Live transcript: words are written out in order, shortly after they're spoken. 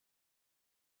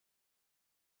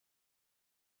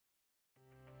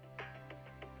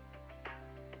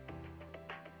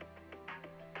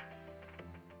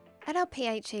At our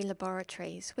PHE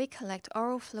laboratories, we collect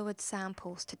oral fluid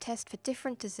samples to test for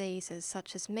different diseases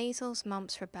such as measles,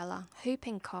 mumps, rubella,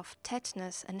 whooping cough,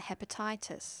 tetanus and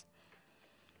hepatitis.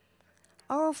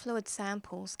 Oral fluid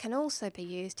samples can also be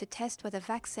used to test whether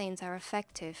vaccines are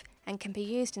effective and can be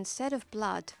used instead of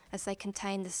blood as they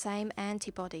contain the same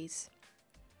antibodies.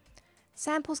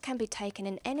 Samples can be taken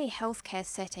in any healthcare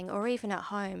setting or even at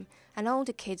home, and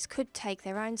older kids could take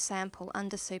their own sample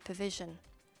under supervision.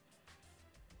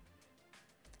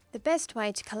 The best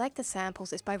way to collect the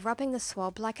samples is by rubbing the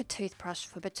swab like a toothbrush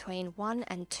for between 1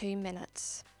 and 2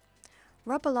 minutes.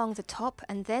 Rub along the top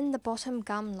and then the bottom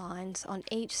gum lines on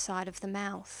each side of the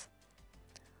mouth.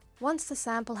 Once the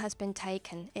sample has been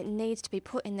taken, it needs to be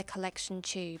put in the collection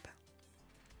tube.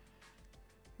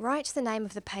 Write the name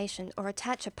of the patient or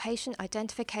attach a patient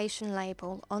identification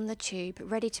label on the tube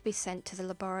ready to be sent to the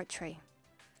laboratory.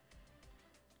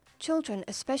 Children,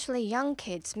 especially young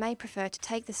kids, may prefer to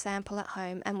take the sample at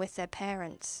home and with their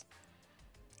parents.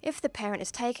 If the parent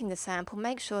is taking the sample,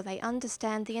 make sure they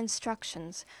understand the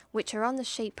instructions, which are on the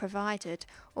sheet provided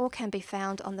or can be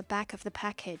found on the back of the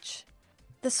package.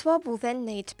 The swab will then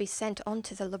need to be sent on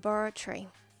to the laboratory.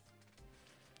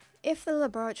 If the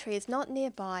laboratory is not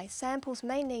nearby, samples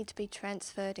may need to be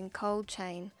transferred in cold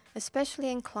chain, especially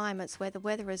in climates where the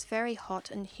weather is very hot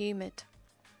and humid.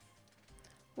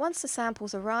 Once the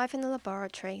samples arrive in the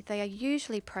laboratory, they are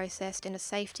usually processed in a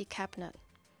safety cabinet.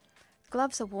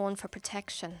 Gloves are worn for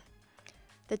protection.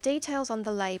 The details on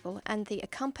the label and the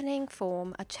accompanying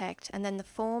form are checked, and then the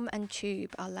form and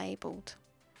tube are labelled.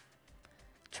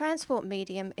 Transport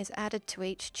medium is added to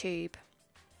each tube.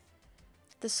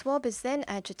 The swab is then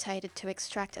agitated to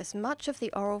extract as much of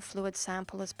the oral fluid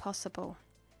sample as possible.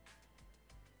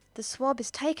 The swab is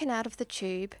taken out of the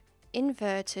tube,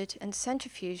 inverted and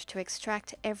centrifuged to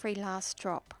extract every last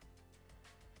drop.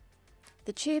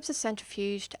 The tubes are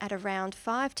centrifuged at around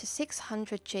 5 to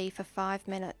 600 G for 5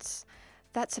 minutes.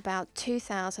 That's about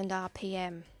 2000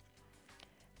 RPM.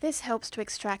 This helps to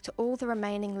extract all the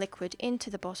remaining liquid into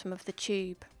the bottom of the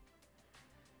tube.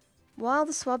 While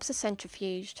the swabs are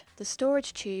centrifuged, the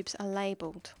storage tubes are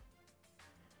labelled.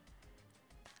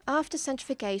 After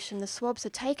centrifugation, the swabs are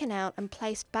taken out and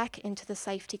placed back into the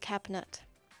safety cabinet.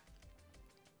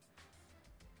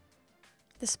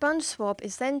 The sponge swab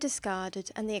is then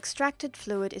discarded and the extracted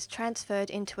fluid is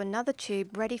transferred into another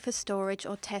tube ready for storage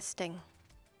or testing.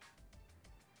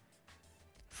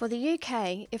 For the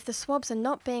UK, if the swabs are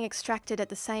not being extracted at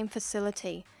the same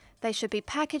facility, they should be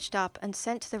packaged up and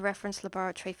sent to the reference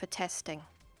laboratory for testing.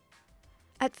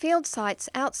 At field sites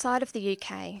outside of the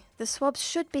UK, the swabs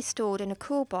should be stored in a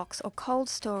cool box or cold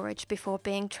storage before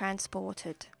being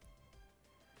transported.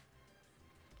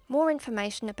 More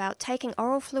information about taking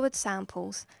oral fluid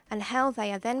samples and how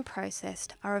they are then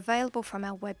processed are available from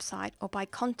our website or by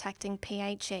contacting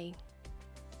PHE.